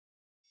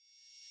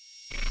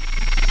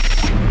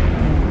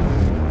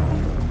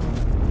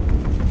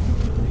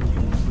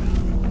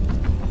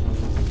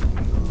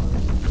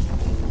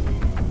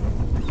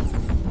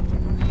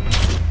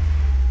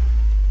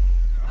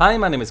Hi,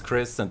 my name is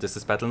Chris and this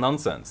is Battle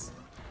Nonsense.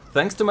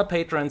 Thanks to my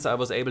patrons I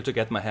was able to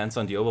get my hands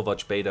on the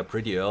Overwatch beta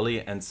pretty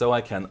early, and so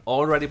I can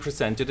already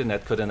present you the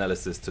netcode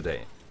analysis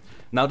today.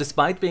 Now,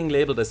 despite being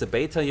labeled as a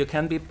beta, you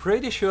can be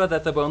pretty sure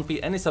that there won't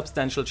be any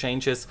substantial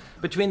changes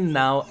between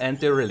now and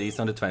the release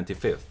on the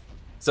 25th.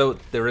 So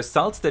the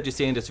results that you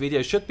see in this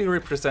video should be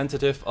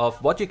representative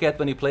of what you get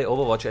when you play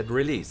Overwatch at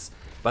release,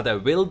 but I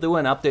will do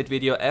an update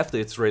video after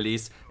its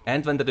release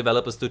and when the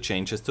developers do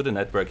changes to the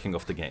networking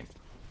of the game.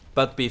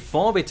 But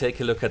before we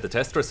take a look at the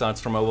test results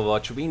from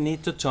Overwatch, we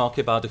need to talk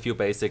about a few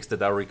basics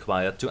that are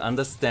required to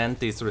understand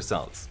these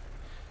results.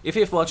 If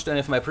you've watched any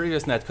of my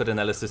previous netcode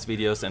analysis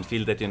videos and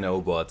feel that you know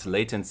what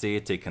latency,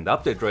 tick and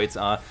update rates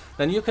are,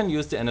 then you can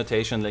use the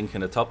annotation link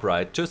in the top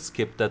right to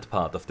skip that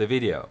part of the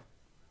video.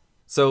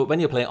 So when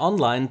you play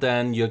online,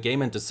 then your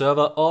game and the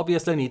server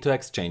obviously need to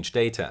exchange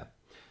data.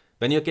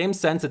 When your game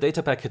sends a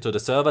data packet to the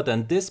server,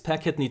 then this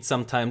packet needs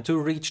some time to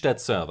reach that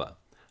server.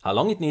 How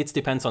long it needs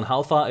depends on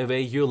how far away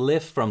you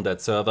live from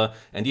that server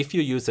and if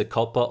you use a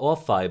copper or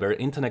fiber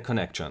internet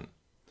connection.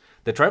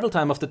 The travel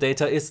time of the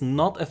data is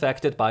not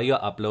affected by your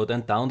upload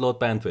and download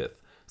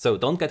bandwidth. So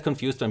don't get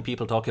confused when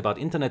people talk about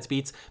internet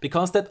speeds,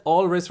 because that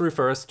always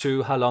refers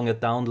to how long a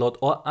download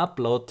or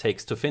upload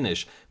takes to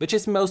finish, which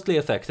is mostly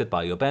affected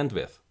by your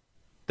bandwidth.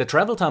 The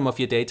travel time of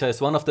your data is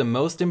one of the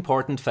most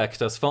important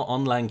factors for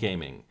online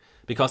gaming,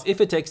 because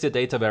if it takes your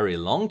data very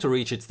long to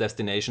reach its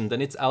destination,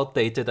 then it's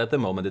outdated at the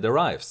moment it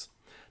arrives.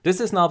 This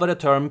is now where the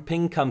term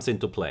ping comes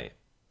into play.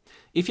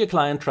 If your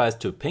client tries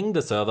to ping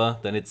the server,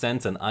 then it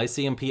sends an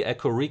ICMP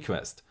echo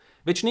request,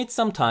 which needs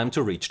some time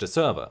to reach the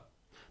server.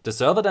 The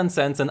server then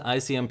sends an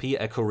ICMP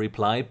echo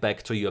reply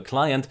back to your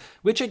client,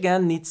 which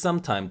again needs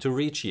some time to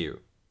reach you.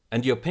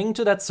 And your ping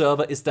to that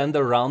server is then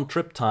the round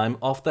trip time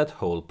of that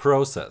whole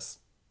process.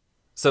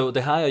 So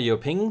the higher your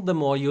ping, the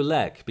more you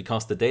lag,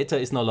 because the data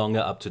is no longer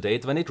up to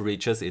date when it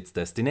reaches its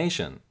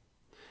destination.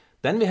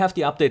 Then we have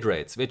the update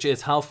rates, which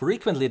is how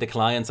frequently the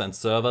clients and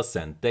servers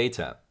send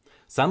data.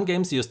 Some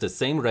games use the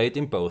same rate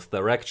in both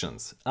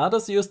directions.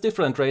 Others use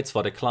different rates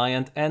for the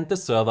client and the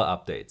server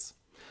updates.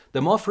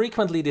 The more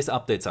frequently these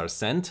updates are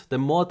sent, the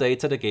more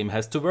data the game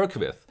has to work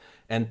with,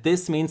 and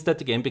this means that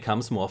the game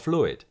becomes more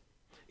fluid.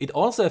 It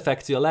also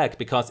affects your lag,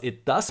 because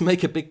it does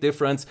make a big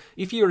difference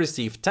if you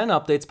receive 10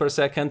 updates per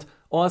second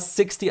or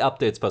 60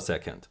 updates per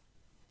second.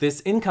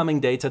 This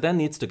incoming data then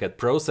needs to get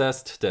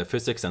processed, the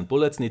physics and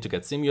bullets need to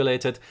get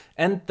simulated,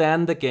 and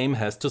then the game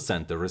has to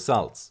send the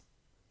results.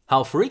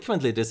 How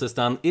frequently this is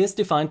done is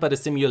defined by the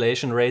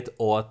simulation rate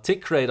or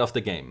tick rate of the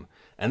game.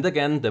 And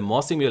again, the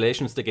more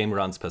simulations the game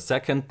runs per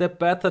second, the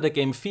better the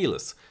game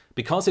feels,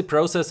 because it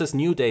processes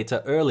new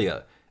data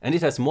earlier, and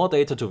it has more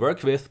data to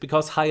work with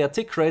because higher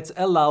tick rates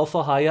allow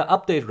for higher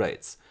update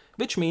rates,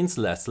 which means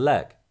less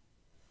lag.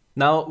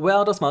 Now, where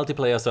are those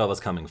multiplayer servers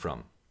coming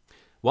from?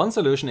 One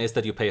solution is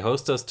that you pay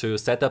hosters to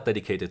set up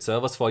dedicated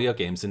servers for your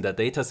games in their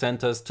data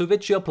centers to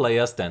which your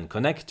players then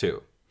connect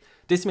to.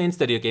 This means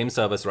that your game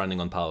server is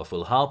running on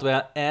powerful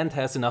hardware and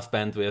has enough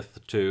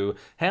bandwidth to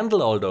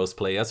handle all those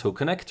players who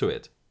connect to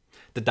it.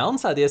 The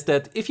downside is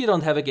that if you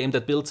don't have a game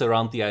that builds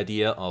around the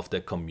idea of the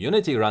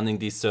community running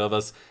these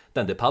servers,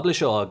 then the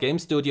publisher or game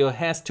studio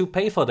has to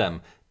pay for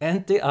them,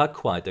 and they are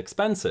quite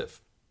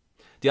expensive.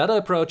 The other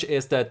approach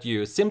is that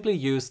you simply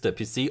use the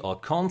PC or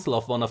console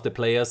of one of the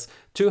players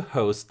to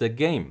host the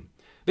game,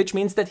 which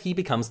means that he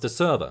becomes the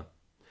server.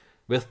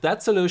 With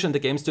that solution, the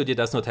game studio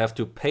does not have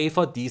to pay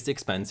for these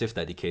expensive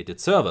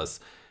dedicated servers,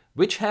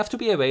 which have to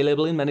be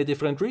available in many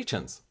different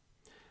regions.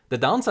 The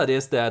downside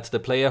is that the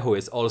player who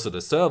is also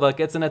the server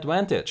gets an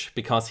advantage,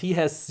 because he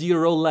has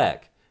zero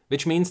lag,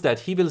 which means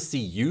that he will see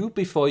you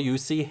before you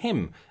see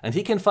him, and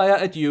he can fire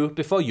at you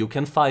before you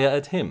can fire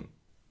at him.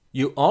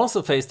 You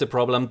also face the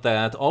problem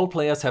that all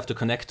players have to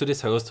connect to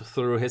this host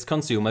through his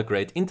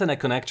consumer-grade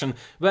internet connection,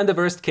 where in the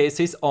worst case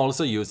he's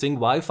also using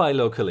Wi-Fi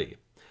locally.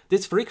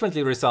 This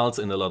frequently results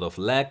in a lot of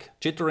lag,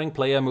 jittering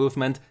player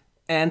movement,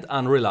 and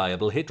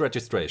unreliable hit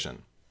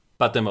registration.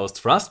 But the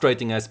most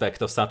frustrating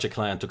aspect of such a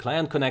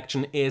client-to-client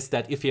connection is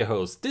that if your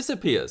host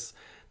disappears,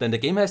 then the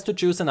game has to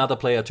choose another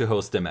player to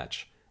host the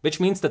match,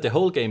 which means that the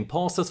whole game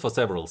pauses for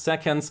several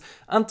seconds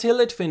until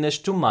it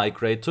finished to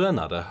migrate to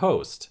another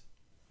host.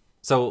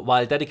 So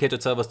while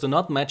dedicated servers do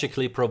not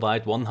magically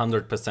provide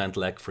 100%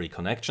 lag-free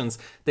connections,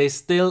 they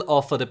still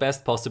offer the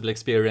best possible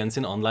experience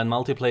in online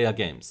multiplayer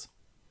games.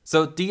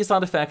 So these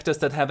are the factors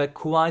that have a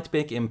quite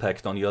big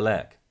impact on your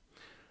lag.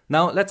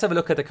 Now let's have a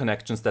look at the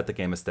connections that the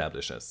game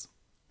establishes.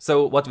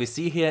 So what we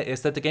see here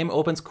is that the game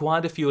opens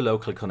quite a few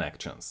local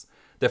connections.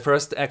 The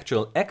first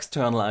actual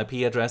external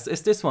IP address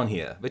is this one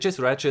here, which is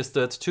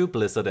registered to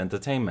Blizzard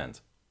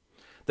Entertainment.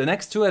 The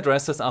next two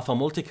addresses are for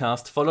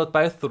multicast, followed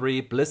by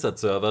 3 Blizzard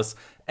servers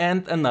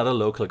and another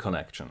local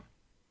connection.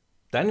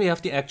 Then we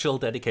have the actual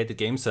dedicated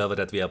game server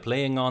that we are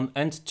playing on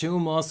and 2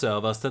 more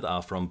servers that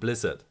are from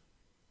Blizzard.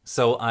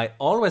 So I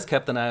always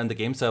kept an eye on the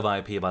game server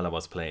IP while I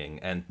was playing,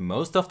 and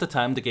most of the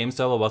time the game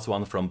server was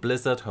one from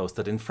Blizzard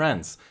hosted in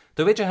France,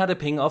 to which I had a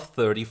ping of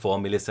 34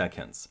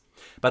 milliseconds.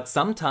 But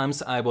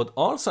sometimes I would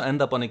also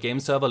end up on a game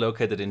server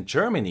located in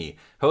Germany,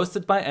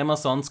 hosted by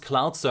Amazon's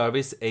cloud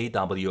service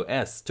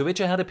AWS, to which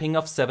I had a ping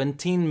of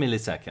 17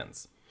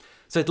 milliseconds.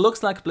 So it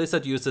looks like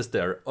Blizzard uses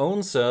their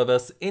own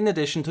servers in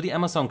addition to the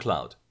Amazon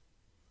cloud.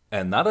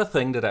 Another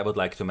thing that I would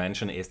like to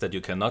mention is that you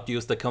cannot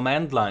use the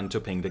command line to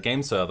ping the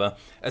game server,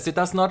 as it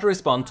does not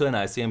respond to an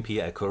ICMP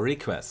echo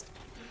request.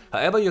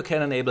 However, you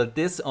can enable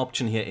this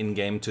option here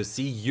in-game to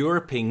see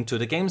your ping to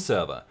the game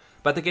server,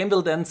 but the game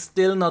will then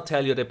still not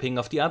tell you the ping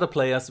of the other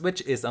players,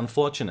 which is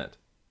unfortunate.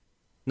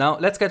 Now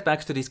let's get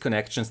back to these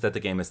connections that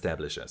the game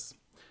establishes.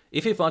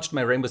 If you've watched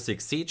my Rainbow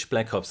Six Siege,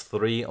 Black Ops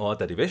 3 or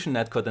The Division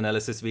netcode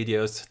analysis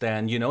videos,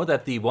 then you know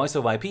that the voice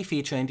over IP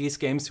feature in these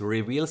games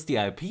reveals the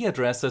IP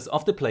addresses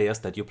of the players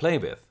that you play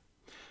with.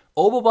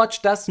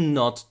 Overwatch does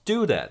not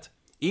do that.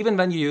 Even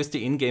when you use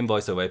the in-game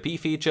voice over IP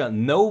feature,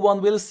 no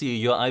one will see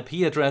your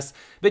IP address,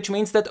 which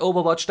means that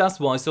Overwatch does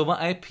voice over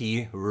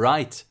IP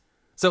right.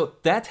 So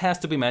that has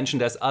to be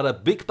mentioned, as other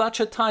big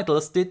budget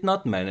titles did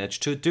not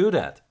manage to do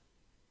that.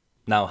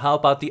 Now how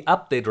about the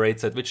update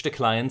rates at which the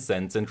client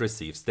sends and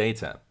receives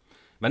data?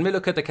 When we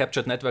look at the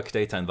captured network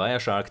data in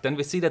Wireshark, then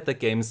we see that the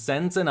game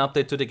sends an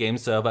update to the game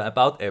server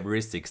about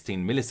every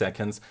 16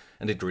 milliseconds,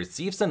 and it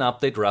receives an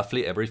update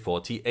roughly every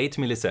 48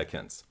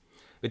 milliseconds.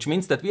 Which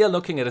means that we are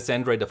looking at a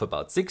send rate of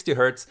about 60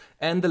 Hz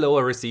and a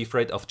lower receive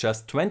rate of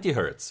just 20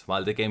 Hz,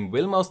 while the game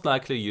will most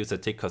likely use a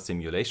tick or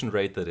simulation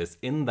rate that is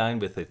in line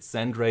with its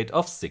send rate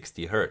of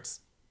 60 Hz.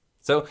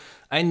 So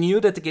I knew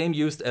that the game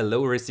used a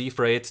low receive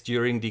rate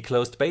during the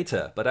closed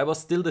beta, but I was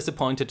still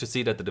disappointed to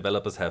see that the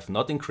developers have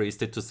not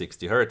increased it to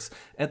 60 Hz,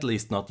 at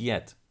least not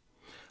yet.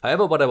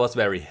 However, what I was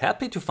very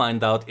happy to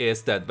find out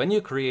is that when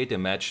you create a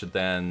match,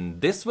 then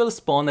this will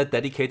spawn a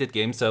dedicated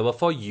game server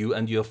for you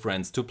and your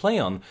friends to play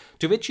on,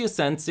 to which you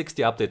send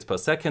 60 updates per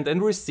second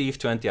and receive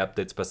 20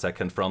 updates per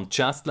second from,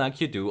 just like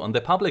you do on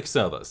the public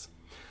servers.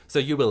 So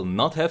you will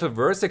not have a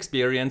worse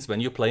experience when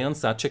you play on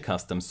such a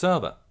custom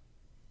server.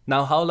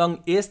 Now how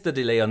long is the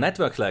delay or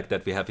network lag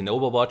that we have in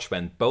Overwatch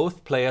when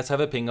both players have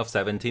a ping of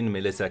 17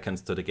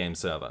 milliseconds to the game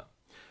server?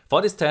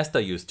 For this test I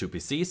used two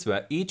PCs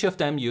where each of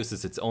them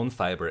uses its own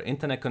fiber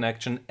internet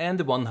connection and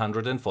a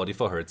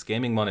 144 Hz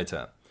gaming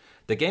monitor.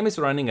 The game is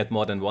running at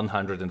more than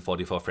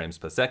 144 frames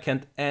per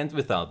second and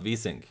without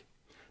VSync.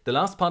 The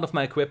last part of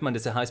my equipment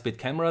is a high-speed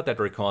camera that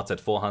records at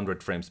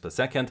 400 frames per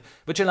second,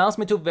 which allows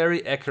me to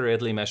very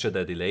accurately measure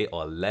the delay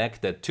or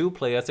lag that two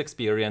players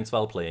experience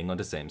while playing on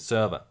the same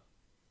server.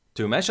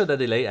 To measure the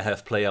delay, I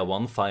have player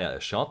 1 fire a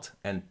shot,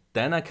 and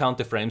then I count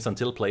the frames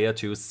until player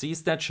 2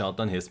 sees that shot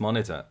on his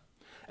monitor.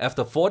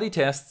 After 40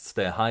 tests,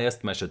 the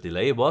highest measured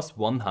delay was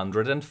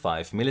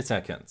 105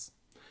 milliseconds.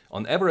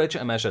 On average,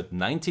 I measured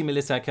 90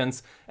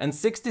 milliseconds, and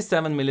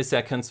 67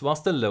 milliseconds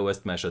was the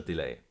lowest measured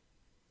delay.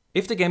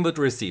 If the game would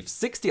receive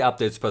 60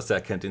 updates per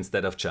second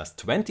instead of just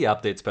 20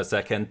 updates per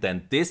second,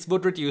 then this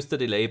would reduce the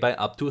delay by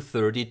up to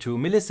 32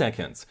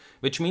 milliseconds,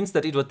 which means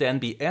that it would then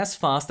be as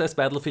fast as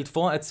Battlefield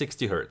 4 at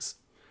 60 Hz.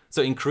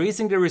 So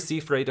increasing the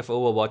receive rate of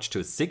Overwatch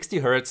to 60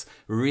 Hz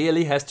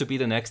really has to be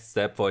the next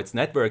step for its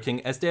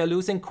networking, as they are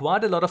losing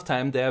quite a lot of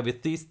time there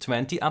with these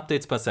 20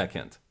 updates per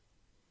second.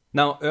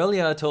 Now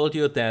earlier I told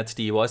you that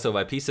the voice over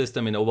IP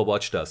system in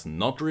Overwatch does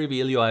not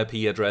reveal your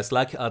IP address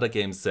like other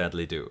games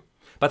sadly do.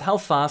 But how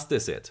fast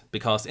is it?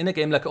 Because in a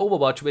game like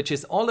Overwatch, which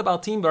is all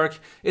about teamwork,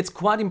 it's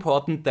quite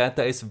important that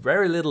there is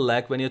very little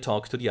lag when you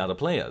talk to the other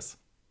players.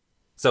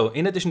 So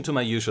in addition to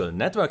my usual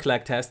network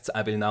lag tests,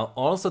 I will now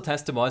also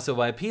test the voice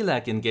over IP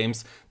lag in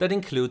games that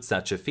include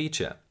such a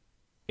feature.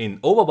 In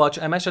Overwatch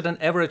I measured an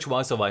average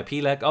voice over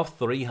IP lag of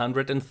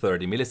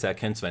 330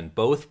 milliseconds when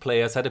both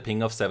players had a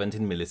ping of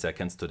 17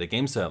 milliseconds to the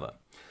game server.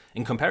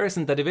 In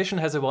comparison, The Division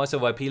has a voice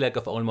over IP lag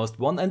of almost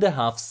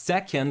 1.5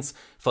 seconds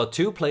for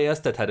two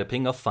players that had a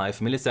ping of 5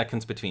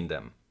 milliseconds between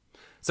them.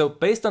 So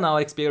based on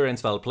our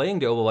experience while playing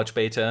the Overwatch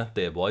beta,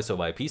 the voice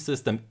over IP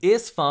system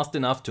is fast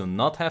enough to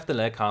not have the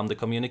lag harm the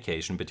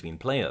communication between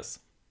players.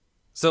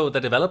 So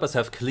the developers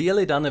have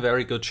clearly done a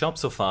very good job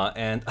so far,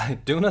 and I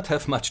do not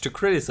have much to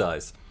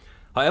criticize.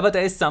 However,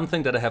 there is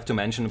something that I have to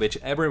mention which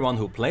everyone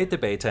who played the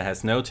beta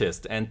has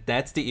noticed, and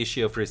that's the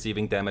issue of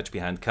receiving damage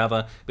behind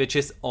cover, which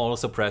is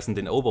also present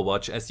in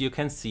Overwatch, as you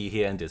can see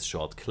here in this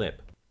short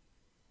clip.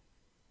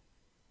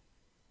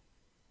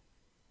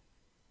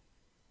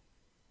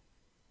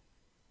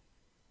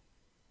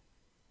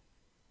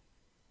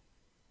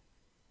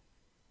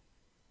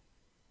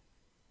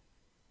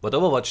 What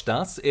Overwatch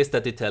does is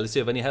that it tells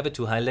you when you have a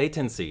too high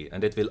latency,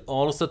 and it will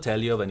also tell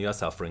you when you are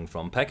suffering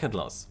from packet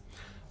loss.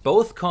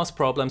 Both cause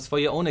problems for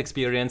your own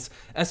experience,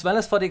 as well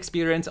as for the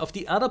experience of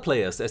the other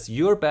players, as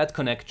your bad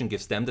connection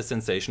gives them the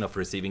sensation of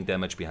receiving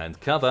damage behind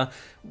cover,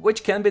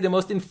 which can be the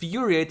most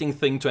infuriating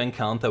thing to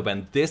encounter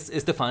when this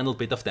is the final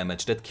bit of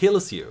damage that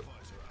kills you.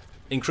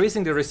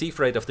 Increasing the receive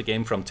rate of the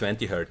game from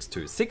 20 Hz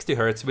to 60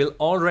 Hz will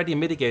already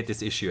mitigate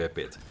this issue a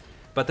bit.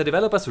 But the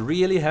developers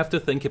really have to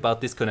think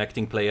about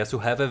disconnecting players who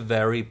have a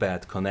very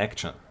bad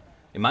connection.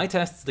 In my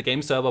tests, the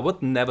game server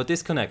would never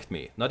disconnect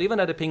me, not even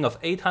at a ping of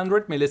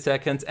 800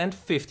 milliseconds and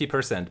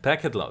 50%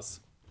 packet loss.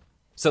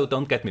 So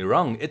don't get me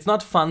wrong, it's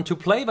not fun to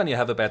play when you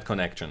have a bad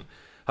connection.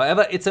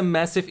 However, it's a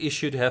massive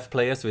issue to have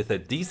players with a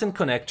decent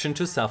connection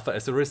to suffer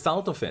as a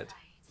result of it.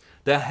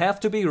 There have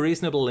to be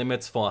reasonable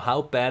limits for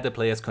how bad a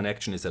player's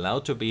connection is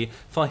allowed to be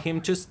for him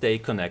to stay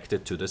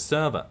connected to the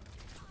server.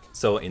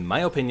 So in my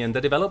opinion,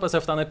 the developers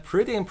have done a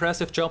pretty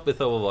impressive job with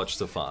Overwatch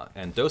so far,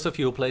 and those of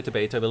you who played the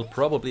beta will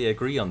probably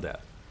agree on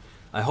that.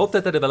 I hope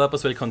that the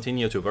developers will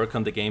continue to work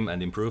on the game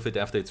and improve it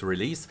after its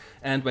release,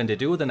 and when they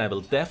do, then I will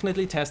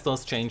definitely test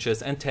those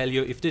changes and tell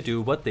you if they do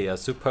what they are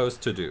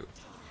supposed to do.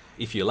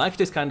 If you like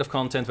this kind of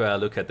content where I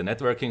look at the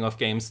networking of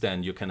games,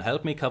 then you can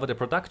help me cover the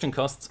production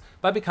costs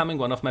by becoming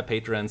one of my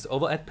patrons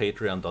over at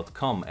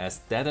patreon.com,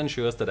 as that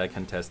ensures that I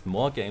can test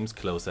more games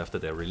close after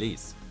their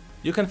release.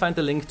 You can find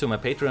the link to my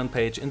Patreon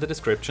page in the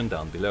description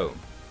down below.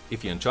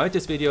 If you enjoyed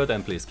this video,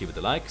 then please give it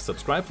a like,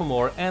 subscribe for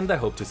more, and I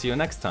hope to see you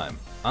next time.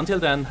 Until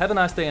then, have a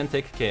nice day and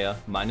take care.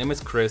 My name is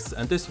Chris,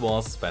 and this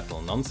was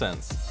Battle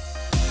Nonsense.